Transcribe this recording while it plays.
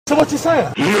So what you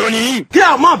saying? Nani? Get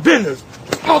out my business,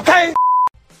 okay?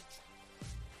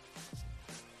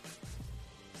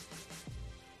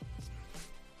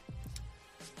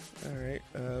 All right,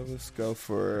 let's go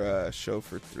for show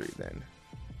for 3 then.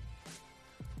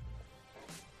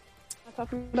 What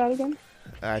talking about again?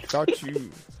 I thought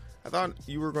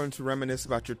you were going to reminisce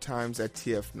about your times at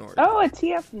TF North. Oh, at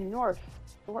TF North,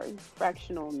 Thornton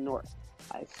Fractional North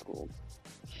High School.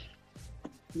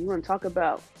 You want to talk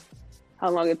about how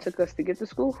long it took us to get to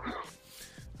school?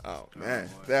 Oh man,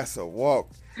 that's a walk.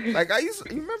 Like you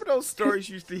remember those stories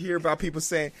you used to hear about people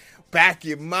saying, back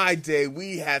in my day,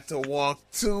 we had to walk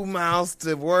 2 miles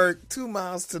to work, 2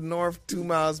 miles to north, 2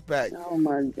 miles back. Oh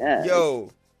my God.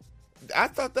 Yo, I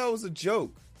thought that was a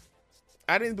joke.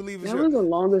 I didn't believe it. That was the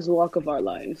longest walk of our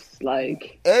lives.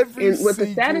 Like, what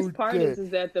the saddest part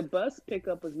is that the bus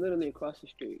pickup was literally across the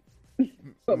street.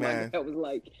 But my dad was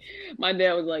like,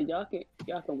 y'all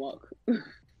can walk.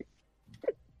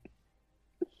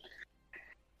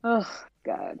 Oh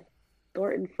God,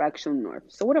 Thornton Fractional North.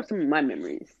 So what are some of my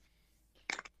memories?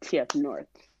 TF North.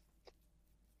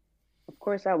 Of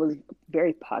course, I was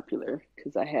very popular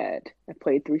because I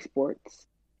played 3 sports.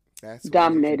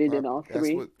 Dominated in all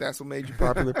 3. That's what made you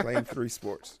popular, playing 3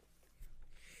 sports.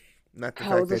 Not the I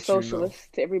fact was a that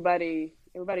socialist. Everybody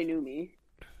knew me.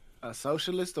 A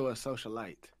socialist or a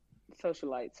socialite?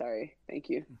 Socialite, sorry.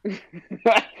 Thank you.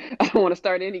 I don't want to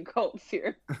start any cults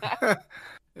here.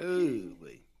 Ooh,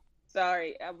 wait.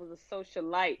 Sorry, I was a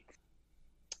socialite.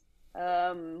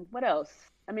 What else?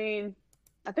 I mean,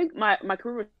 I think my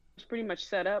career was pretty much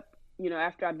set up,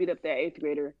 after I beat up that 8th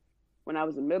grader when I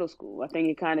was in middle school. I think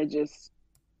it kind of just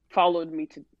followed me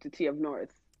to TF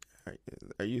North.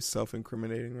 Are you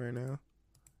self-incriminating right now?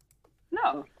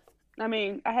 No. I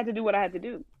mean, I had to do what I had to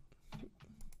do.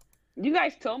 You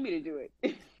guys told me to do it.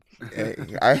 Hey,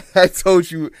 I told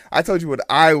you what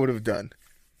I would have done.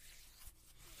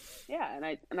 Yeah,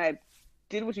 and I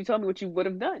did what you told me what you would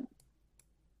have done.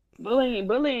 Bullying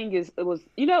that's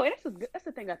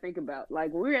the thing I think about.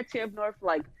 Like when we were at TF North,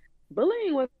 like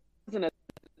bullying wasn't a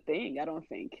thing. I don't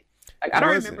think. Like I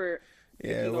don't remember.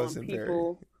 Yeah, it wasn't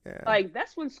people. Yeah. Like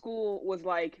that's when school was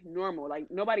like normal.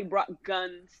 Like nobody brought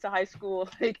guns to high school.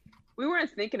 Like we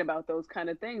weren't thinking about those kind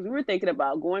of things. We were thinking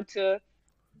about going to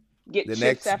get the chips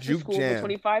next after juke school jam. for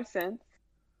 25 cents.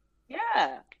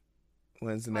 Yeah.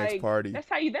 When's the next party? That's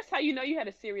how you know you had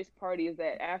a serious party, is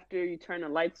that after you turn the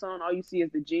lights on, all you see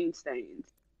is the jean stains.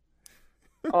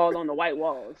 All on the white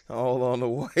walls. All on the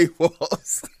white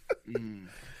walls.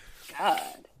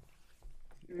 God.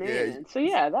 Man. Yeah. So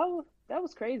yeah, that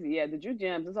was crazy. Yeah, the juke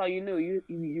jams, that's all you knew.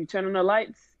 You turn on the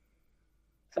lights,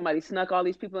 somebody snuck all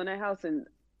these people in their house, and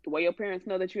the way your parents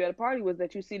know that you had a party was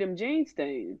that you see them jean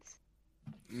stains.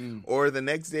 Or the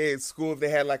next day at school, if they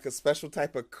had like a special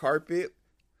type of carpet.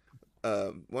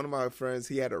 One of my friends,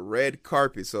 he had a red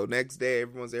carpet, so next day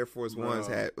everyone's Air Force Ones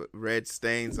had red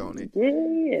stains on it.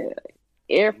 Yeah,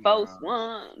 Air Force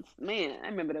Ones. Man, I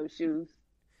remember those shoes.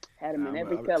 Had them in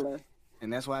every color.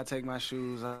 And that's why I take my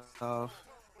shoes off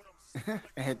and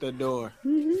hit the door.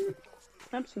 Mm-hmm.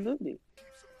 Absolutely.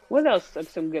 What else are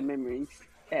some good memories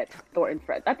at Thornton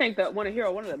Fresh? I think that one of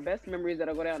the best memories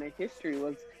that'll go down in history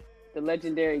was the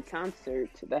legendary concert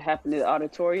that happened at the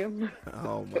auditorium.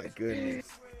 Oh my goodness.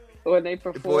 When they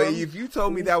performed. Boy, if you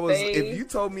told me I was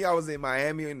in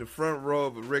Miami in the front row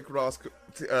of a Rick Ross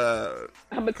I'm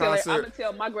gonna concert.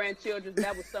 tell my grandchildren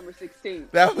that was summer 16.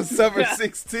 That was summer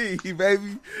 16,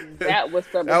 baby. That was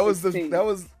summer 16. That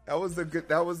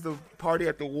was the party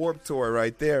at the Warped Tour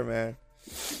right there, man.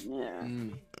 Yeah.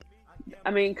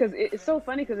 I mean, because it's so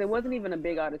funny because it wasn't even a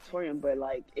big auditorium, but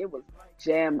like it was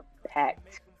jam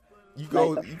packed. You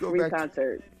go free back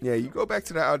concert. You go back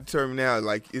to the auditorium now,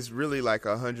 like it's really like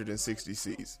 160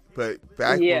 seats. But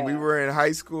back when we were in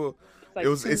high school, like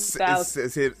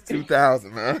it's hit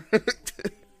 2,000, man.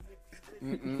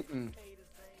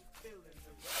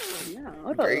 Yeah,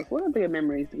 what other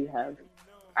memories do we have?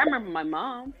 I remember my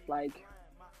mom, like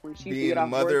when she used to get off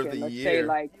Mother work, of and the let's Year. say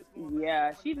like,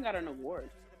 she even got an award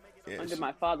under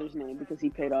my father's name because he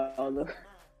paid all the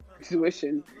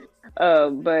tuition.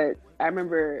 But I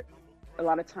remember a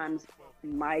lot of times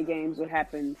my games would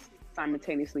happen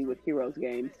simultaneously with Heroes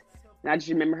games. And I just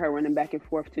remember her running back and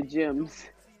forth to gyms.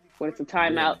 When it's a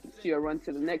timeout, she'll run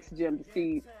to the next gym to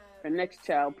see her next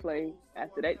child play.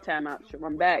 After that timeout, she'll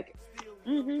run back.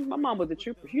 My mom was a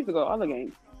trooper. She used to go to all the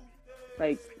games.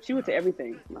 Like, she went to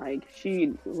everything. Like,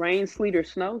 rain, sleet, or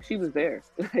snow, she was there.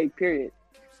 Like, period.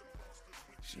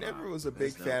 She never was a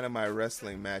big fan of my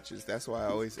wrestling matches. That's why I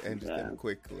always ended them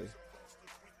quickly.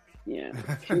 Yeah.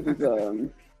 She was,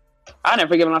 I never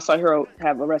forget when I saw her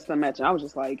have a wrestling match, and I was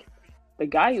just like, the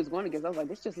guy he was going against, I was like,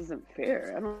 this just isn't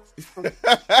fair. I don't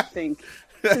think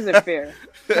this isn't fair.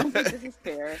 I don't think this is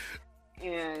fair.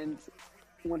 And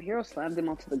when Hero slammed him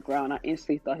onto the ground, I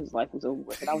instantly thought his life was over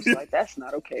with. And I was like, that's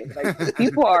not okay. Like,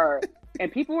 people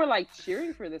were like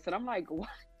cheering for this. And I'm like, what?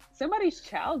 Somebody's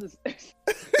child is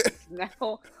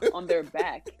now on their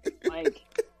back. Like,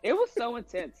 it was so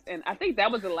intense. And I think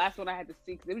that was the last one I had to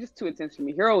see because it was just too intense for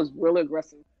me. Hero was really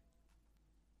aggressive.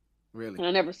 Really? And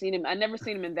I never seen him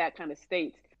in that kind of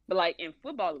state. But like in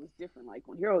football, it was different. Like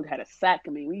when Hero had a sack,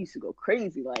 I mean, we used to go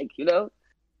crazy. Like, you know,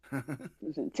 it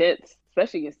was intense,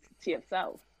 especially against TF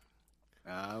South.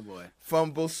 Oh boy!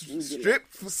 Fumble, strip,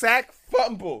 sack,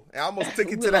 fumble. I almost took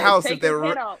it to the house if the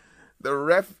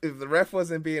ref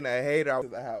wasn't being a hater out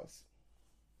of the house.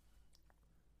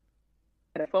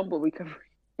 At a fumble recovery,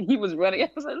 he was running. I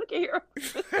was like, look at Hero.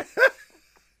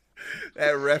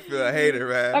 That ref is a hater,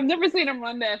 man. I've never seen him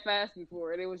run that fast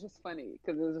before, and it was just funny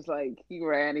because it was just like he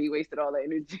ran and he wasted all that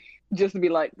energy just to be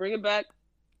like, bring it back.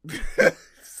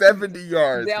 70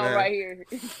 yards down man. Right here.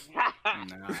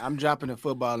 Nah, I'm dropping the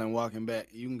football and walking back.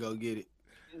 You can go get it.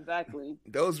 Exactly.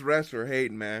 Those refs were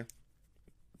hating, man.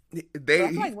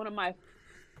 That's like one of my.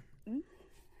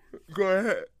 Go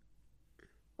ahead.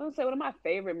 I would say one of my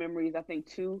favorite memories, I think,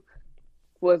 too,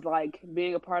 was like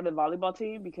being a part of the volleyball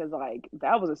team because like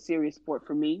that was a serious sport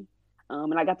for me,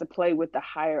 and I got to play with the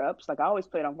higher ups. Like I always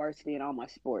played on varsity in all my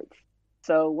sports,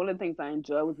 so one of the things I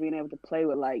enjoyed was being able to play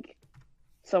with like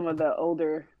some of the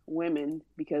older women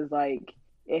because like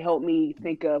it helped me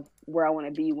think of where I want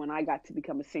to be when I got to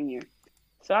become a senior.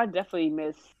 So I definitely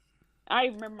miss. I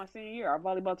remember my senior year, our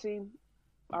volleyball team.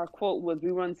 Our quote was,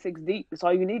 "We run 6 deep. That's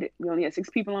all you needed. We only had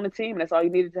 6 people on the team, and that's all you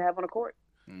needed to have on the court."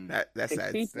 That's a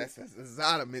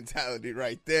Zana mentality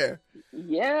right there.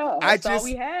 Yeah, that's all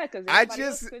we had because I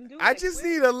just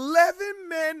need 11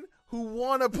 men who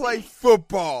want to play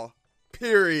football.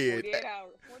 Period.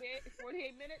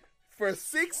 48 minutes. For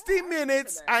 60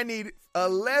 minutes, I need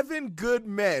 11 good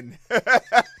men.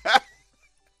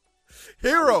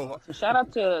 Hero. So shout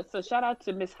out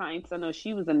to Miss Hines. I know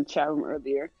she was in the chat room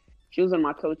earlier. She was one of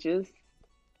my coaches.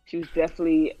 She was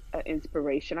definitely an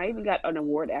inspiration. I even got an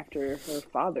award after her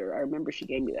father. I remember she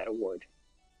gave me that award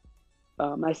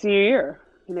my senior year.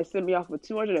 And they sent me off with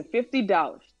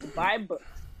 $250 to buy books.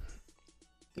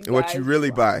 What you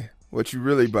really buy?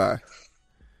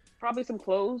 Probably some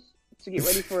clothes to get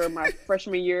ready for my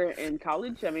freshman year in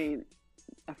college. I mean,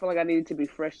 I feel like I needed to be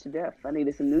fresh to death. I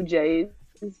needed some new J's,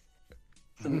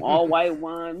 some all white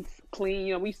ones, clean.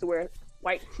 You know, we used to wear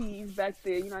white tees back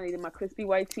there. You know, I needed my crispy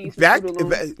white tees.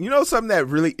 You know, something that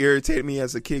really irritated me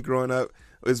as a kid growing up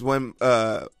was when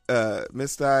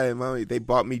Miss Di and Mommy, they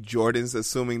bought me Jordans,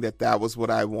 assuming that was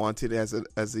what I wanted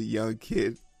as a young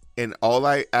kid, and all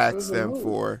I asked them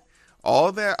for,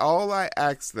 all I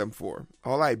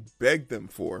begged them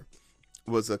for,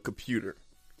 was a computer,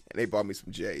 and they bought me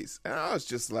some J's, and I was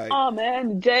just like, "Oh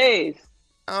man, J's!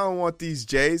 I don't want these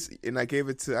J's," and I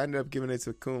ended up giving it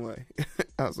to Kunle.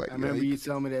 I was like, I remember you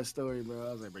telling me that story, bro.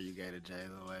 I was like, bro, you gave the J's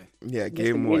away. Yeah,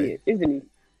 gave them away. Isn't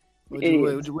he?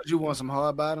 Would you want some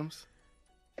hard bottoms?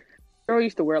 Girl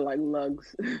used to wear like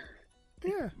lugs.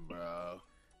 Yeah, bro.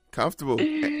 Comfortable,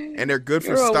 and they're good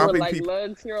for stomping like people.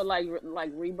 Lugs, Hero like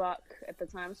Reebok at the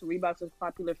time. So Reeboks was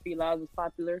popular. Fila's was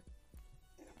popular.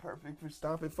 Perfect for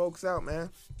stomping folks out, man.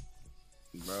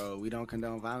 Bro, we don't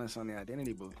condone violence on the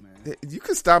identity booth, man. You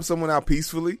can stomp someone out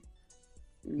peacefully.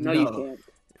 No. You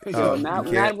can't.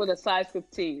 Not with a size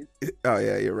 15. Oh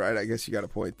yeah, you're right. I guess you got a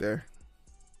point there.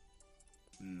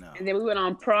 No. And then we went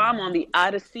on prom on the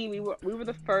Odyssey. We were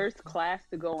the first class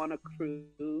to go on a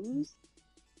cruise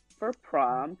for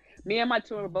prom. Me and my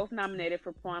tour were both nominated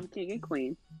for prom king and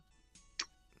queen.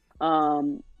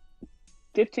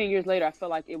 15 years later, I felt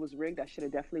like it was rigged. I should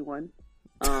have definitely won.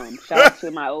 Shout out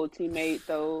to my old teammate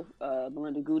though,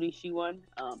 Melinda Goody. She won.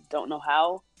 Don't know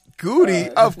how. Goody,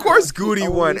 of course, Goody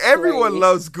won. Everyone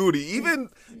loves Goody. Even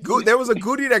there was a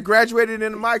Goody that graduated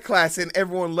into my class, and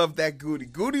everyone loved that Goody.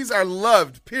 Goodies are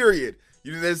loved. Period.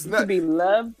 There's to be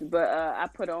loved, but I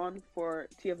put on for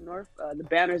TF North. The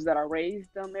banners that are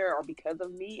raised down there are because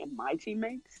of me and my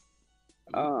teammates.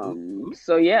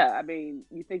 So yeah, I mean,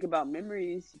 you think about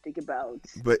memories. You think about.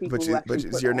 But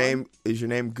is your name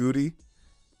Goody?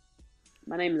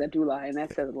 My name is Abdullah, and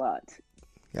that says a lot.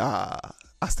 Ah.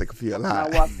 I stick for you a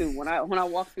lot. When I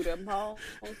walk through them halls,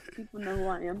 people know who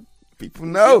I am. People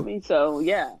know. So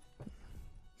yeah.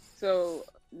 So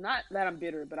not that I'm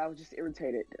bitter, but I was just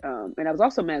irritated. And I was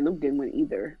also mad Luke didn't win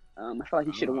either. I felt like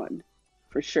he should have won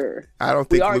for sure. I don't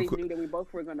think we already knew that we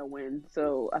both were going to win,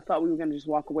 so I thought we were going to just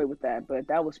walk away with that. But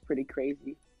that was pretty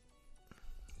crazy.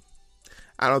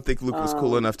 I don't think Luke was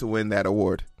cool enough to win that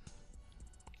award.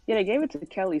 Yeah, they gave it to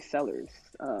Kelly Sellers.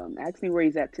 Ask me where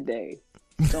he's at today.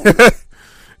 Don't.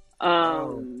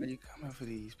 Are you coming for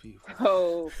these people?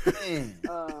 So,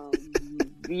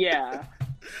 yeah.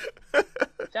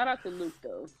 Shout out to Luke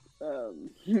though.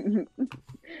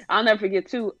 I'll never forget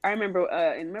too. I remember,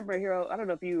 Hero. I don't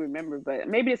know if you remember, but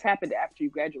maybe this happened after you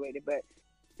graduated. But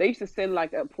they used to send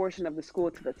like a portion of the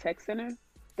school to the tech center.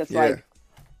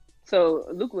 So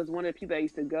Luke was one of the people that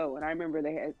used to go, and I remember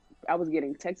I was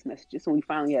getting text messages when we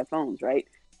finally had phones, right?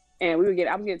 And I was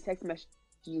getting text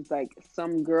messages like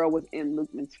some girl was in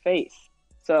Lukeman's face.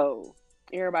 So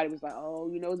everybody was like, "Oh,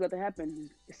 you know what's about to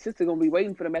happen? His sister gonna be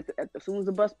waiting for them as soon as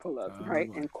the bus pull up, right?"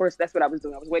 And of course, that's what I was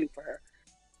doing. I was waiting for her,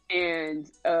 and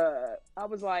I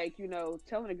was like,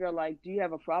 telling the girl like, "Do you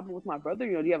have a problem with my brother?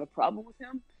 Do you have a problem with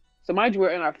him?" So mind you, we're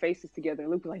in our faces together,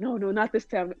 and Luke was like, "No, not this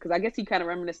time," because I guess he kind of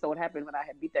reminisced on what happened when I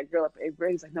had beat that girl up at 8th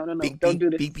grade. He's like, "No, don't do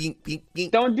this.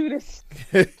 Don't do this.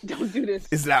 Don't do this.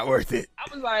 It's not worth it." I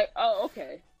was like, "Oh,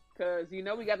 okay," because we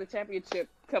got the championship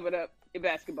coming up in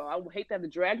basketball. I would hate to have to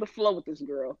drag the flow with this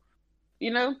girl.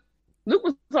 Luke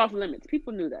was off limits.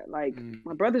 People knew that. Like,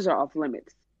 my brothers are off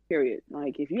limits. Period.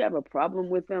 Like, if you have a problem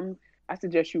with them, I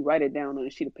suggest you write it down on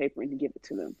a sheet of paper and give it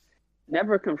to them.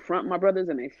 Never confront my brothers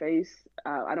in their face.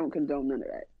 I don't condone none of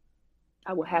that.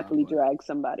 I will happily drag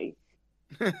somebody.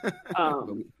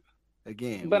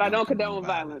 Again, but I don't condone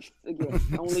violence. Again,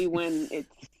 only when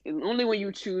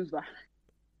you choose violence.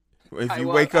 If you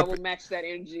wake up, I will match that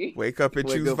energy. Wake up and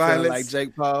choose violence, like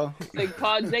Jake Paul.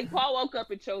 Jake Paul woke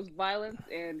up and chose violence,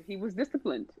 and he was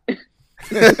disciplined. He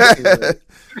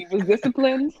was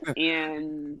disciplined,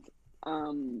 and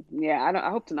I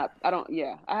hope to not. I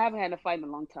haven't had a fight in a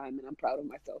long time, and I'm proud of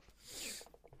myself.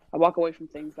 I walk away from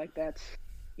things like that,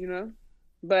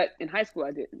 But in high school,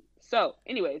 I didn't. So,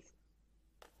 anyways,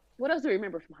 what else do I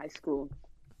remember from high school?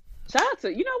 Shout out to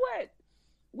what.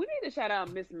 We need to shout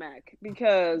out Miss Mack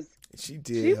because she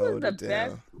was the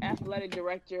best athletic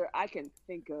director I can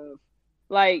think of.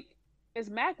 Like, Miss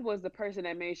Mack was the person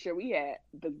that made sure we had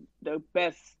the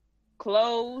best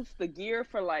clothes, the gear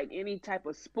for like any type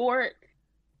of sport.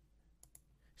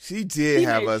 She did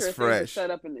have us fresh. Set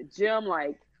up in the gym,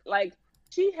 like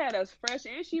she had us fresh,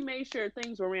 and she made sure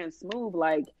things were ran smooth.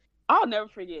 Like, I'll never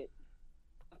forget.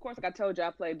 Of course, like I told you,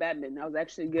 I played badminton. I was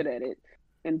actually good at it.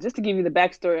 And just to give you the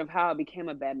backstory of how I became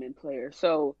a badminton player.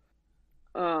 So,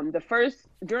 during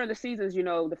the seasons,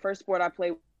 the first sport I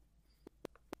played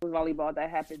was volleyball. That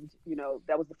happened,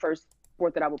 that was the first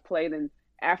sport that I would play. Then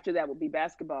after that would be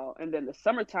basketball. And then the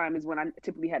summertime is when I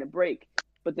typically had a break.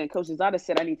 But then Coach Zada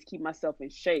said I need to keep myself in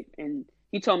shape. And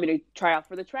he told me to try out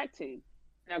for the track team.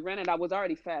 Now, granted, I was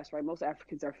already fast, right? Most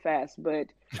Africans are fast, but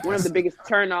one of the biggest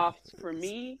turnoffs for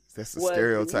me was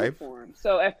the uniform.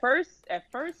 So at first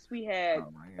we had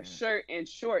a shirt and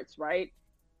shorts, right?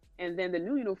 And then the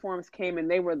new uniforms came,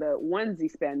 and they were the onesie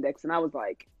spandex, and I was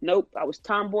like, nope. I was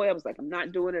tomboy. I was like, I'm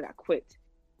not doing it. I quit.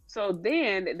 So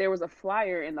then there was a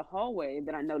flyer in the hallway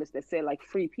that I noticed that said like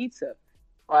free pizza.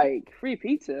 Like, free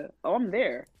pizza? Oh, I'm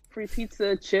there. Free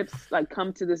pizza, chips, like,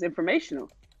 come to this informational.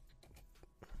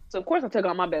 So, of course, I took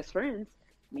all my best friends.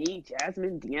 Me,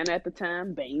 Jasmine, Deanna at the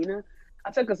time, Baina.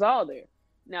 I took us all there.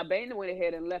 Now, Baina went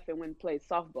ahead and left and went and played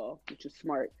softball, which was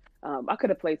smart. I could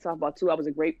have played softball, too. I was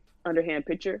a great underhand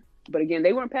pitcher. But, again,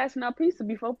 they weren't passing out pizza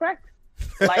before practice,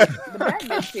 like the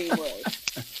badminton team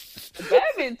was. The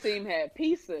badminton team had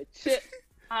pizza, chips,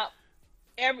 pop,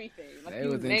 everything. Like, they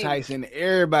was enticing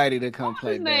everybody to come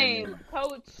play badminton.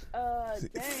 Coach,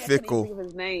 Fickle. I can't think of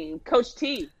his name. Coach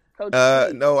T.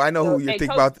 No, I know who you're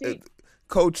thinking about.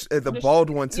 Coach, the bald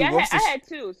one too. Yeah, I had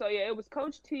two. So yeah, it was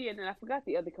Coach T, and then I forgot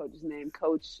the other coach's name.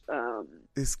 Coach.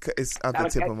 It's on the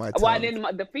tip of my tongue. Well, then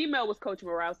the female was Coach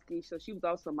Morowski, so she was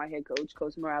also my head coach,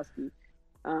 Coach Morowski.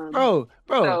 Bro,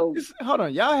 hold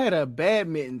on. Y'all had a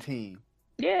badminton team.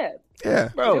 Yeah,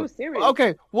 bro. It was serious.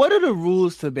 Okay, what are the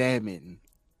rules to badminton?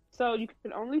 So you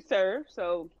can only serve.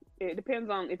 So it depends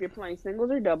on if you're playing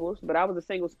singles or doubles. But I was a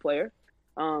singles player.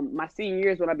 My senior year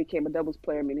is when I became a doubles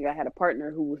player, meaning I had a partner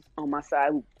who was on my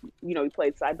side. We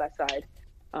played side by side.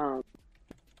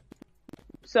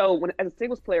 So as a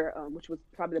singles player, which was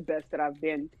probably the best that I've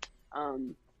been.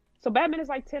 So badminton is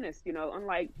like tennis,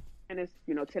 unlike tennis,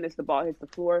 tennis, the ball hits the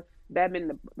floor.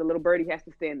 Badminton, the little birdie has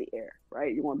to stay in the air,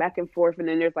 right? You're going back and forth, and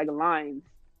then there's like lines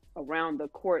around the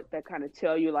court that kind of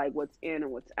tell you like what's in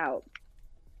and what's out.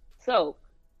 So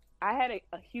I had a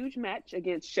huge match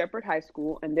against Shepherd High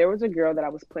School, and there was a girl that I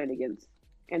was playing against.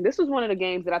 And this was one of the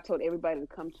games that I told everybody to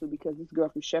come to because this girl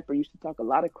from Shepherd used to talk a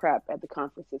lot of crap at the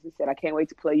conferences. He said, I can't wait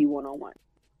to play you one-on-one.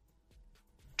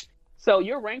 So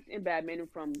you're ranked in badminton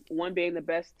from one being the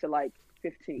best to like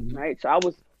 15, right? So I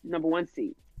was number 1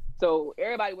 seed. So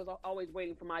everybody was always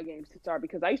waiting for my games to start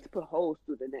because I used to put holes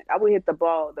through the net. I would hit the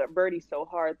birdie so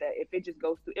hard that if it just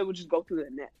goes through, it would just go through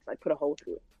the net. Like put a hole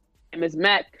through it. And Ms.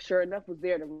 Mack, sure enough, was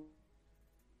there to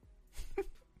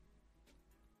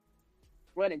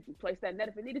run and replace that net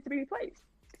if it needed to be replaced.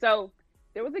 So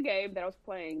there was a game that I was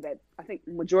playing that I think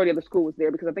the majority of the school was there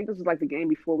because I think this was like the game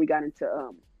before we got into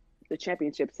the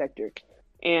championship sector.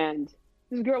 And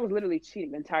this girl was literally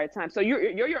cheating the entire time. So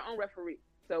you're your own referee.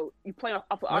 So you play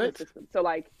off the honor system. So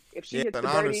like if she hits the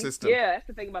birdie, that's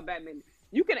the thing about badminton.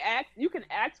 You can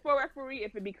ask for a referee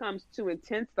if it becomes too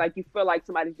intense, like you feel like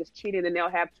somebody's just cheating, and they'll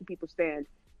have 2 people stand,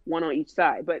 1 on each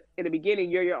side. But in the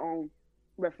beginning, you're your own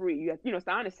referee. It's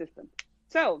the honor system.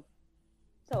 So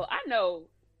I know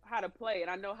how to play,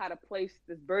 and I know how to place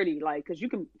this birdie, like because you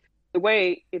can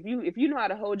if you know how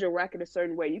to hold your racket a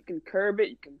certain way, you can curve it,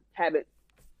 you can have it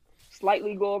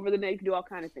slightly go over the net, you can do all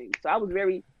kind of things. So I was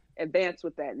very advanced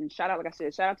with that. And shout out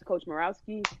to Coach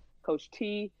Morawski, Coach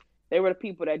T. They were the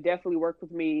people that definitely worked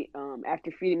with me.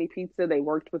 After feeding me pizza, they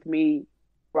worked with me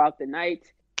throughout the night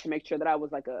to make sure that I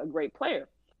was like a great player.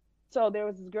 So there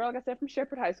was this girl, like I said, from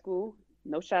Shepherd High School.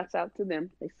 No shouts out to them.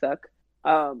 They suck.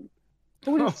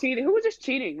 Who was just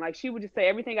cheating. Like she would just say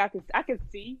everything I could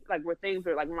see, like where things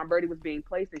were, like when my birdie was being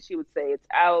placed, and she would say it's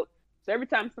out. So every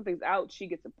time something's out, she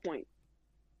gets a point.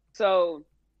 So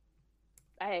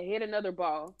I had hit another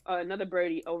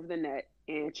birdie over the net,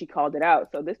 and she called it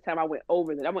out. So this time I went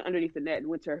underneath the net and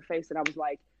went to her face, and I was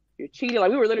like, "You're cheating!"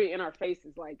 Like we were literally in our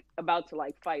faces, like about to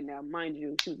like fight. Now, mind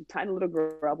you, she was a tiny little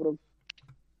girl. I would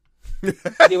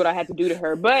have did what I had to do to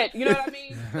her, but you know what I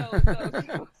mean.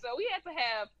 So we had to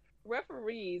have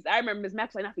referees. I remember Ms.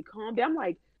 Max like, "Nafi, calm down." I'm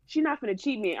like, "She's not gonna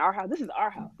cheat me in our house. This is our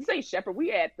house. This ain't Shepherd.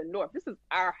 We at the North. This is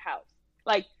our house.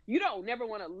 Like you don't never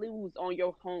want to lose on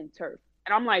your home turf."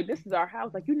 And I'm like, this is our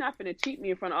house. Like, you're not going to cheat me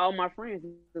in front of all my friends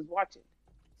who's watching.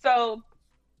 So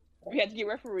we had to get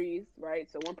referees, right?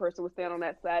 So one person would stand on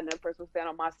that side, another person would stand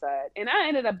on my side. And I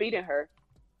ended up beating her.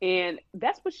 And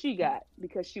that's what she got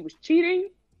because she was cheating.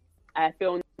 I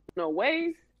feel no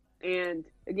ways. And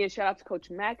again, shout out to Coach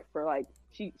Mack for like,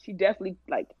 she definitely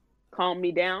like calmed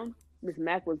me down. Miss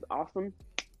Mack was awesome.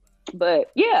 But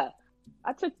yeah,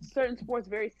 I took certain sports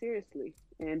very seriously.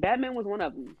 And badminton was one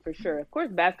of them, for sure. Of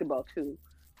course, basketball, too.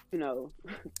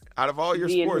 Out of all your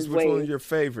sports, which one is your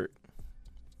favorite?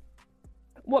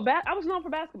 Well, I was known for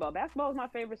basketball. Basketball was my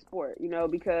favorite sport,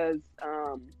 because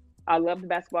I loved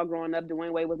basketball growing up.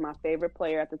 Dwayne Wade was my favorite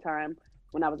player at the time.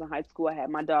 When I was in high school, I had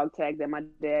my dog tag that my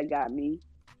dad got me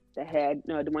that had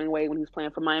Dwayne Wade when he was playing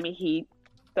for Miami Heat.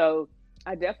 So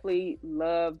I definitely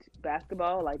loved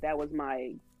basketball. Like, that was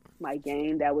my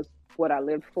game. That was what I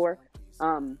lived for.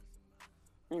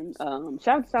 And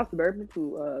shout out to South Suburban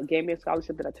who gave me a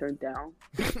scholarship that I turned down.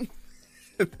 You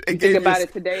think about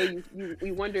it today,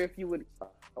 you wonder if you would.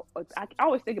 I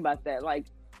always think about that. Like,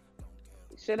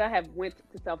 should I have went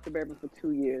to South Suburban for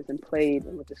 2 years and played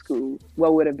with the school?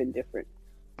 What would have been different?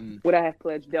 Would I have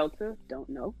pledged Delta? Don't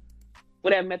know.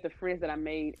 Would I have met the friends that I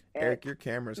made? Eric, your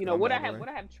camera's. Would I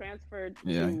have transferred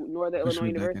to Northern Illinois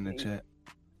University? In the chat.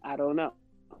 I don't know.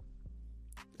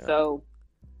 Yeah. So.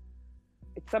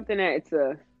 It's something that it's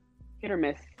a hit or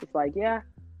miss. It's like, yeah,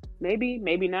 maybe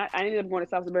not. I ended up going to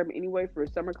South Suburban anyway for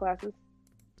summer classes.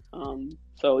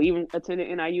 So even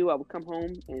attending NIU, I would come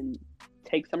home and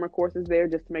take summer courses there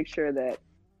just to make sure that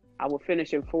I would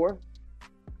finish in 4.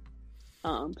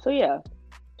 So yeah,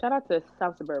 shout out to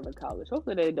South Suburban College.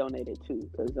 Hopefully they donated too,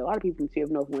 because a lot of people from TF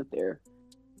North went there.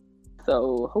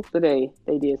 So hopefully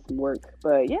they did some work.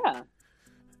 But yeah,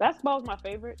 basketball is my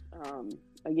favorite.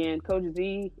 Again, Coach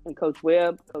Z and Coach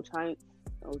Webb, Coach Heinz,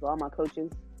 those are all my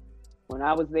coaches. When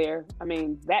I was there, I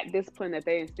mean, that discipline that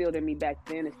they instilled in me back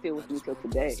then is still with me till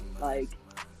today. Like,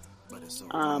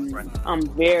 I'm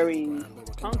very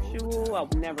punctual. I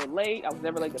was never late. I was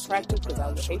never late to practice because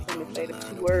I was a hate to say the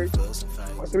 2 words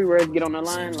or 3 words, get on the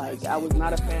line. Like, I was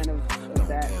not a fan of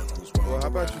that. Well, how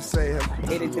about you say I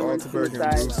hated doing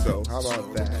suicide. So how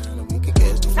about that?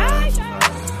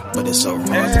 But it's so hard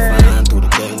to find through the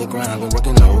daily grind. We're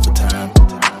working overtime,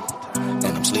 and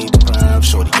I'm sleep deprived.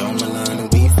 Shorty on my line,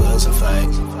 and we fuss and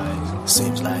fight.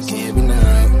 Seems like every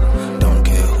night. Don't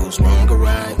care who's wrong or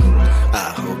right.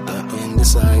 I hope the end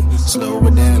is sight. Slow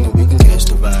it down.